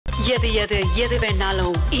எது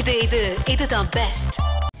வேணாலும் இதுதான் பெஸ்ட்.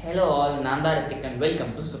 ஹலோ ஆல், நான் தான் Hrithik and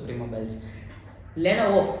welcome to supreme mobiles.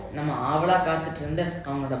 Lenovo நம்ம ஆவலாக காத்துட்டு இருந்த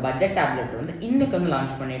அவங்களோட பட்ஜெட் டேப்லெட் வந்து இன்னைக்கு வந்து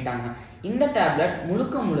லான்ச் பண்ணிட்டாங்க. இந்த டேப்லெட்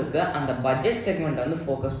முழுக்க அந்த பட்ஜெட் செக்மெண்ட் வந்து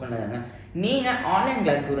ஃபோக்கஸ் பண்ணுதுங்க. நீங்கள் ஆன்லைன்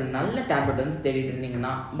கிளாஸ்க்கு ஒரு நல்ல டேப்லெட் வந்து தேடிட்டு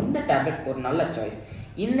இருந்தீங்கன்னா இந்த டேப்லெட் ஒரு நல்ல சாய்ஸ்.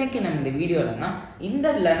 இன்றைக்கி நம்ம இந்த வீடியோவில்னா இந்த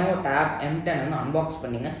லெனோவோ டேப் M10 வந்து அன்பாக்ஸ்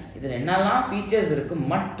பண்ணிங்க. இதில் என்னெல்லாம் ஃபீச்சர்ஸ் இருக்குது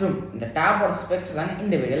மற்றும் இந்த டேப்போட ஸ்பெக்ஸ் தாங்க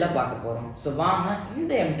இந்த வீடியோவில் பார்க்க போகிறோம். ஸோ வாங்க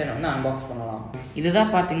இந்த M10 வந்து அன்பாக்ஸ் பண்ணலாம்.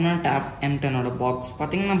 இதுதான் பார்த்தீங்கன்னா டேப் M10ஓட பாக்ஸ்.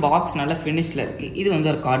 பார்த்தீங்கன்னா பாக்ஸ் நல்லா ஃபினிஷில் இருக்குது. இது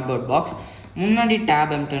வந்து ஒரு கார்ட்போர்ட் பாக்ஸ். முன்னாடி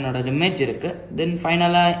டேப் M10ஓட இமேஜ் இருக்குது. தென்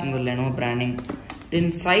ஃபைனலாக இங்கே லெனோவோ பிராண்டிங்.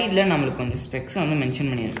 தென் சைடில் நம்மளுக்கு கொஞ்சம் ஸ்பெக்ஸை வந்து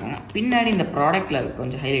மென்ஷன் பண்ணியிருக்காங்க. பின்னாடி இந்த ப்ராடக்ட்டில் இருக்க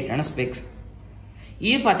கொஞ்சம் ஹைலைட்டான ஸ்பெக்ஸ்.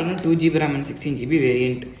 இது பார்த்தீங்கன்னா 2GB RAM and 16GB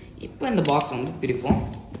variant. இப்போ இந்த பாக்ஸ் வந்து பிரிப்போம்.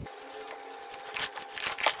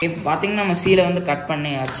 இப்போ பார்த்தீங்கன்னா நம்ம சீலை வந்து கட்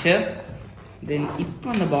பண்ணியாச்சு. தென் இப்போ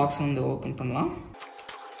இந்த பாக்ஸ் வந்து ஓப்பன் பண்ணலாம்.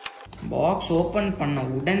 பாக்ஸ் ஓப்பன் பண்ண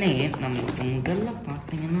உடனே நம்மளுக்கு முதல்ல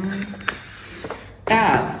பார்த்தீங்கன்னா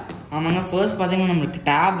டேப். ஆமாங்க, ஃபர்ஸ்ட் பார்த்தீங்கன்னா நம்மளுக்கு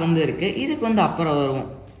டேப் வந்து இருக்குது. இதுக்கு வந்து அப்புறம் வருவோம்.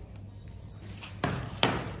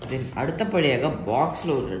 தென் அடுத்தபடியாக பாக்ஸில்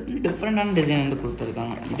ஒரு டிஃப்ரெண்டான டிசைன் வந்து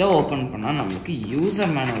கொடுத்துருக்காங்க. இதை ஓப்பன் பண்ணால் நம்மளுக்கு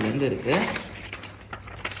யூசர் மேனுவல் வந்து இருக்குது.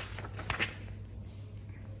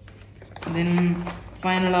 தென்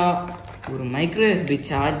ஃபைனலாக ஒரு மைக்ரோ USB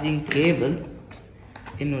சார்ஜிங் கேபிள்,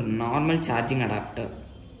 இன்னொரு நார்மல் சார்ஜிங் அடாப்டர்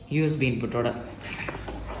USB இன்புட்டோட.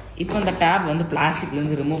 இப்போ இந்த டேப் வந்து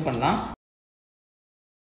பிளாஸ்டிக்லேருந்து ரிமூவ் பண்ணலாம்.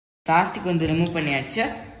 பிளாஸ்டிக் வந்து ரிமூவ் பண்ணியாச்சு.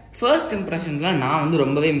 ஃபர்ஸ்ட் இம்ப்ரெஷனில் நான் வந்து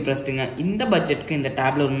ரொம்பவே இம்ப்ரெஸ்டுங்க. இந்த பட்ஜெட்டுக்கு இந்த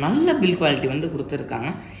டேப்பில் ஒரு நல்ல பில் குவாலிட்டி வந்து கொடுத்துருக்காங்க.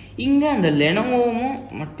 இங்கே அந்த லெனோவோவும்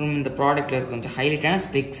மற்றும் இந்த ப்ராடக்ட்டில் இருக்க கொஞ்சம் ஹைலைட்டான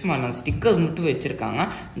ஸ்பெக்ஸ் மாதிரி ஸ்டிக்கர்ஸ் மட்டும் வச்சுருக்காங்க.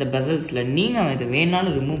 இந்த பெசல்ஸில் நீங்கள் இதை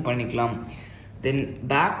வேணாலும் ரிமூவ் பண்ணிக்கலாம். தென்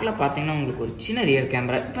பேக்கில் பார்த்தீங்கன்னா உங்களுக்கு ஒரு சின்ன ரியர்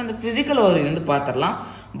கேமரா. இப்போ அந்த ஃபிசிக்கல் ஓரி வந்து பார்த்துடலாம்.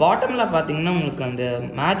 பாட்டமில் பார்த்தீங்கன்னா உங்களுக்கு அந்த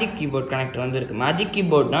மேஜிக் கீபோர்ட் கனெக்டர் வந்து இருக்குது. மேஜிக்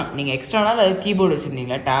கீபோர்ட்னா நீங்கள் எக்ஸ்ட்ரானால அது கீபோர்டு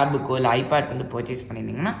வச்சுருந்தீங்களா, டேபுக்கோ இல்லை ஐபேட் வந்து பர்ச்சேஸ்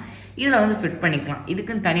பண்ணியிருந்தீங்கன்னா இதில் வந்து ஃபிட் பண்ணிக்கலாம்.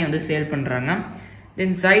 இதுக்குன்னு தனியாக வந்து சேல் பண்ணுறாங்க.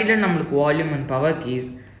 தென் சைடில் நம்மளுக்கு வால்யூம் அண்ட் பவர் கீஸ்.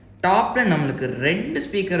 டாப்பில் நம்மளுக்கு 2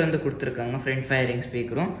 ஸ்பீக்கர் வந்து கொடுத்துருக்காங்க, ஃப்ரண்ட் ஃபயரிங்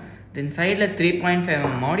ஸ்பீக்கரும். தென் சைடில்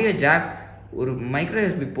 3.5mm ஆடியோ ஜாக், ஒரு மைக்ரோ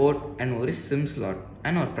USB போர்ட் அண்ட் ஒரு சிம் ஸ்லாட்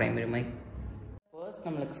அண்ட் ஒரு ப்ரைமரி மைக். ஃபர்ஸ்ட்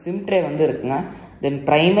நம்மளுக்கு சிம் ட்ரே வந்து இருக்குங்க. தென்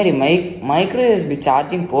primary mic, micro USB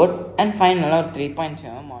charging port and ஃபைனலாக ஒரு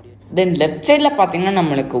 3.5mm ஆடியோ. தென் லெஃப்ட் சைடில் பார்த்தீங்கன்னா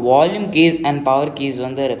நம்மளுக்கு volume keys and power keys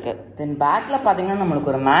வந்து இருக்குது. தென் பேக்கில் பார்த்தீங்கன்னா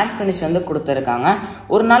நம்மளுக்கு ஒரு மேட் ஃபினிஷ் வந்து கொடுத்துருக்காங்க.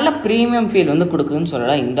 ஒரு நல்ல ப்ரீமியம் ஃபீல் வந்து கொடுக்குதுன்னு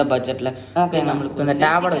சொல்லலாம் இந்த பட்ஜெட்டில். ஓகே, நம்மளுக்கு இந்த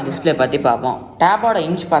டேபோட டிஸ்பிளே பற்றி பார்ப்போம். டேபோட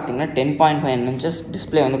இன்ச் பார்த்தீங்கன்னா 10.5 inches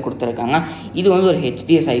டிஸ்பிளே வந்து கொடுத்துருக்காங்க. இது வந்து ஒரு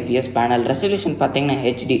HDS IPS பேனல். ரெசல்யூஷன் பார்த்தீங்கன்னா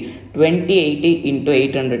HD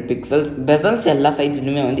 2080x800 பிக்சல்ஸ். பெசல்ஸ் எல்லா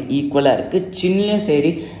சைட்ஸ்லையுமே வந்து ஈக்குவலாக இருக்குது. சின்னலையும்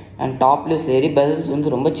சரி அண்ட் டாப்லேயும் சரி பெசல்ஸ்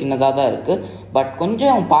வந்து ரொம்ப சின்னதாக தான் இருக்குது. பட்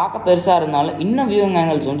கொஞ்சம் பார்க்க பெருசாக இருந்தாலும் இன்னும் வியூவிங்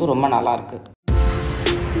ஆங்கிள்ஸ் வந்து ரொம்ப நல்லாயிருக்கு.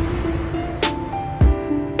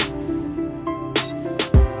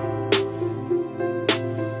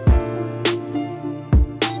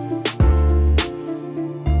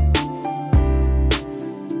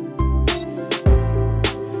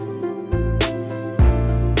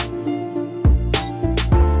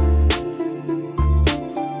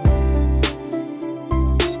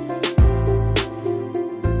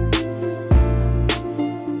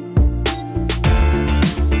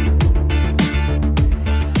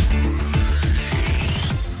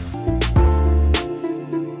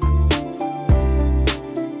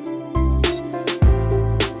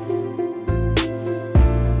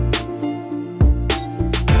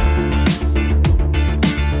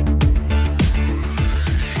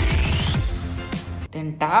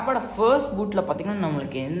 டேப்போட ஃபர்ஸ்ட் பூட்டில் பார்த்தீங்கன்னா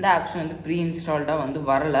நம்மளுக்கு எந்த ஆப்ஷன் வந்து ப்ரீ இன்ஸ்டால்டாக வந்து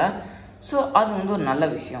வரலை. ஸோ அது வந்து ஒரு நல்ல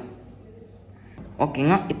விஷயம்.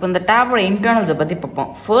 ஓகேங்க, இப்போ இந்த டேப்போட இன்டர்னல்ஸை பற்றி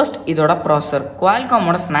பார்ப்போம். ஃபர்ஸ்ட் இதோட ப்ராசர்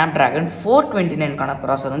குவால்காமோட Snapdragon 429க்கான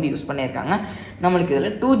ப்ராசர் வந்து யூஸ் பண்ணியிருக்காங்க. நம்மளுக்கு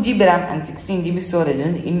இதில் 2GB RAM and 16GB storage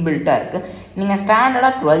வந்து இன்பில்ட்டாக இருக்குது. நீங்கள்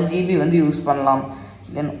ஸ்டாண்டர்டாக 12GB வந்து யூஸ் பண்ணலாம்.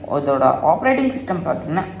 தென் இதோட ஆப்ரேட்டிங் சிஸ்டம்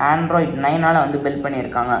பார்த்தீங்கன்னா Android 9ஆல் வந்து பில்ட்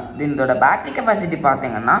பண்ணியிருக்காங்க. தென் இதோட பேட்டரி கெப்பாசிட்டி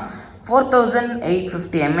பார்த்தீங்கன்னா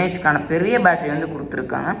 4850 mAhக்கான பெரிய பேட்டரி வந்து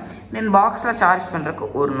கொடுத்துருக்காங்க. தென் பாக்ஸில் சார்ஜ் பண்ணுறதுக்கு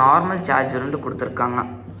ஒரு நார்மல் சார்ஜர் வந்து கொடுத்துருக்காங்க.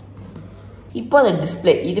 இப்போ அது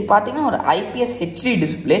டிஸ்பிளே இது பார்த்தீங்கன்னா ஒரு IPS HD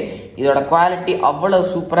டிஸ்பிளே. இதோட குவாலிட்டி அவ்வளோ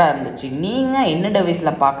சூப்பராக இருந்துச்சு. நீங்கள் என்ன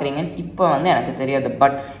டிவைஸில் பார்க்குறீங்கன்னு இப்போ வந்து எனக்கு தெரியாது.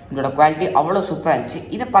 பட் இதோட குவாலிட்டி அவ்வளோ சூப்பராக இருந்துச்சு.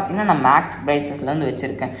 இதை பார்த்தீங்கன்னா நான் மேக்ஸ் பிரைட்னஸில் வந்து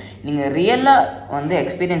வச்சுருக்கேன். நீங்கள் ரியலாக வந்து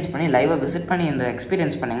எக்ஸ்பீரியன்ஸ் பண்ணி லைவாக விசிட் பண்ணி இந்த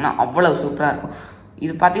எக்ஸ்பீரியன்ஸ் பண்ணிங்கன்னா அவ்வளோ சூப்பராக இருக்கும்.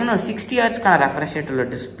 இது பார்த்தீங்கன்னா ஒரு 60 Hzக்கான ரெஃப்ரெஷ் ரேட் உள்ள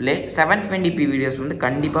டிஸ்பிளே. 720p வீடியோஸ் வந்து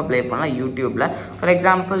கண்டிப்பாக ப்ளே பண்ணலாம் யூடியூப்பில். ஃபார்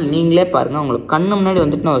எக்ஸாம்பிள் நீங்களே பாருங்கள், உங்களுக்கு கண்ணு முன்னாடி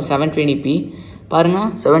வந்துட்டு நான் ஒரு 720p பாருங்கள்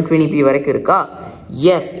 720p வரைக்கும் இருக்கா.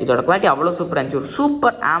 எஸ், இதோட குவாலிட்டி அவ்வளோ சூப்பராக இருந்துச்சு. ஒரு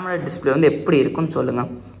சூப்பர் AMOLED டிஸ்பிளே வந்து எப்படி இருக்குன்னு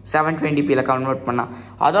சொல்லுங்கள். 720pயில் கன்வெர்ட் பண்ணால்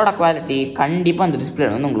அதோட குவாலிட்டி கண்டிப்பாக அந்த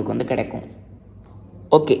டிஸ்பிளே வந்து உங்களுக்கு வந்து கிடைக்கும்.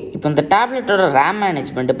 ஓகே, இப்போ இந்த டேப்லெட்டோட ரேம்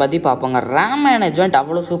மேனேஜ்மெண்ட்டை பற்றி பார்ப்போங்க. ரேம் மேனேஜ்மெண்ட்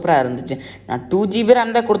அவ்வளோ சூப்பராக இருந்துச்சு. நான் 2GB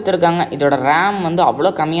ரேம் தான் கொடுத்துருக்காங்க. இதோட ரேம் வந்து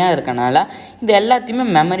அவ்வளோ கம்மியாக இருக்கனால இது எல்லாத்தையுமே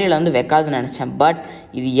மெமரியில் வந்து வைக்காதுன்னு நினச்சேன். பட்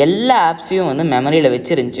இது எல்லா ஆப்ஸையும் வந்து மெமரியில்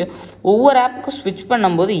வச்சுருந்துச்சு. ஒவ்வொரு ஆப்புக்கும் ஸ்விட்ச்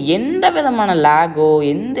பண்ணும்போது எந்த விதமான லேகோ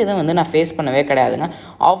எந்த இதுவும் வந்து நான் ஃபேஸ் பண்ணவே கிடையாதுங்க.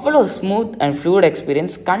 அவ்வளோ ஒரு ஸ்மூத் அண்ட் ஃப்ளூயிட்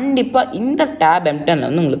எக்ஸ்பீரியன்ஸ் கண்டிப்பாக இந்த டேப் M10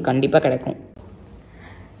 வந்து உங்களுக்கு கண்டிப்பாக கிடைக்கும்.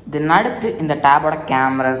 தென் அடுத்து இந்த டேபோட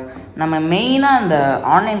கேமராஸ். நம்ம மெயினாக இந்த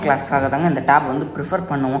ஆன்லைன் கிளாஸ்க்காக தாங்க இந்த டேப் வந்து ப்ரிஃபர்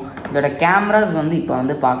பண்ணுவோம். இதோட கேமராஸ் வந்து இப்போ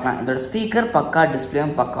வந்து பார்க்கலாம். இதோட ஸ்பீக்கர் பக்கா,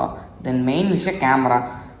 டிஸ்பிளேவும் பக்கா. தென் மெயின் விஷயம் கேமரா.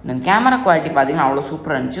 தென் கேமரா குவாலிட்டி பார்த்திங்கன்னா அவ்வளோ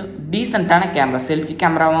சூப்பராக இருந்துச்சு. டீசெண்டான கேமரா, செல்ஃபி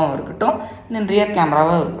கேமராவும் இருக்கட்டும், தென் ரியர்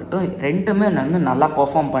கேமராவும் இருக்கட்டும், ரெண்டுமே வந்து நல்லா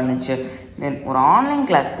பெர்ஃபார்ம் பண்ணுச்சு. தென் ஒரு ஆன்லைன்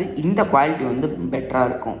கிளாஸ்க்கு இந்த குவாலிட்டி வந்து பெட்டராக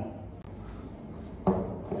இருக்கும்.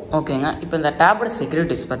 ஓகேங்க, இப்போ இந்த டேபோட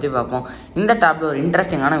செக்யூரிட்டிஸ் பற்றி பார்ப்போம். இந்த டேப்பில் ஒரு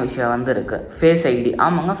இன்ட்ரெஸ்டிங்கான விஷயம் வந்து இருக்குது, ஃபேஸ் ஐடி.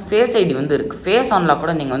 ஆமாங்க, ஃபேஸ் ஐடி வந்து இருக்குது. ஃபேஸ் ஆன்லாக்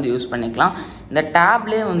கூட நீங்கள் வந்து யூஸ் பண்ணிக்கலாம். இந்த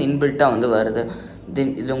டேப்லேயே வந்து இன்பில்ட்டாக வந்து வருது.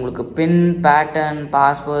 தென் இது உங்களுக்கு பின், பேட்டர்ன்,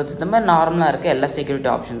 பாஸ்வேர்ட்ஸ் இந்த மாதிரி நார்மலாக இருக்குது. எல்லா செக்யூரிட்டி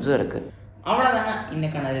ஆப்ஷன்ஸும் இருக்குது. அவ்வளோதாங்க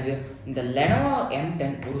இன்றைக்கான ரிவ்யூ. இந்த Lenovo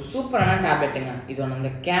M10 ஒரு சூப்பரான டேப்லெட்டுங்க. இதோட அந்த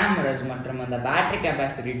கேமராஸ் மற்றும் அந்த பேட்டரி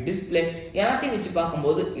கெப்பாசிட்டி, டிஸ்பிளே எல்லாத்தையும் வச்சு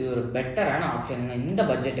பார்க்கும்போது இது ஒரு பெட்டரான ஆப்ஷனுங்க இந்த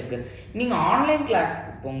பட்ஜெட்டுக்கு. நீங்கள் ஆன்லைன் கிளாஸ்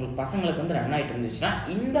இப்போ உங்களுக்கு பசங்களுக்கு வந்து ரன் ஆகிட்டு இருந்துச்சுன்னா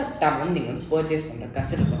இந்த டேப் வந்து நீங்கள் வந்து பர்ச்சேஸ் பண்ணுற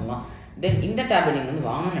கன்சிடர் பண்ணலாம். தென் இந்த டேப் நீங்கள் வந்து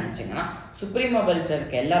வாங்கணும்னு நினச்சிங்கன்னா சுப்ரீம் மொபைல்ஸில்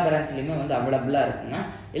இருக்க எல்லா பிராண்ட்ஸ்லையுமே வந்து அவைலபிளாக இருக்குங்க.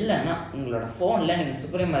 இல்லைன்னா உங்களோட ஃபோனில் நீங்கள்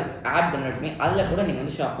சுப்ரீம் மொபைல்ஸ் ஆப் டவுன்லோட் பண்ணி அதில் கூட நீங்கள்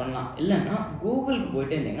வந்து ஷாப் பண்ணலாம். இல்லைன்னா கூகுளுக்கு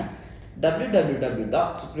போயிட்டு இருந்தீங்க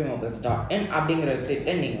www.suprememobiles.in அப்படிங்கிற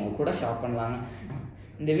வெப்சைட்டில் நீங்கள் கூட ஷாப் பண்ணலாங்க.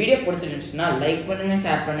 இந்த வீடியோ பிடிச்சிருந்துச்சுன்னா லைக் பண்ணுங்கள்,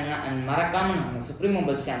 ஷேர் பண்ணுங்கள் அண்ட் மறக்காமல் நம்ம சுப்ரீம்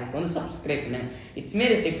மொபைல்ஸ் சேனலுக்கு வந்து சப்ஸ்கிரைப் பண்ணுங்கள். It's me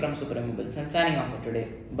Hrithik from supreme mobiles and signing off for today.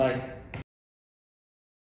 By.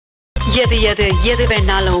 எது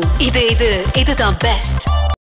வேணாலும் இதுதான் பெஸ்ட்.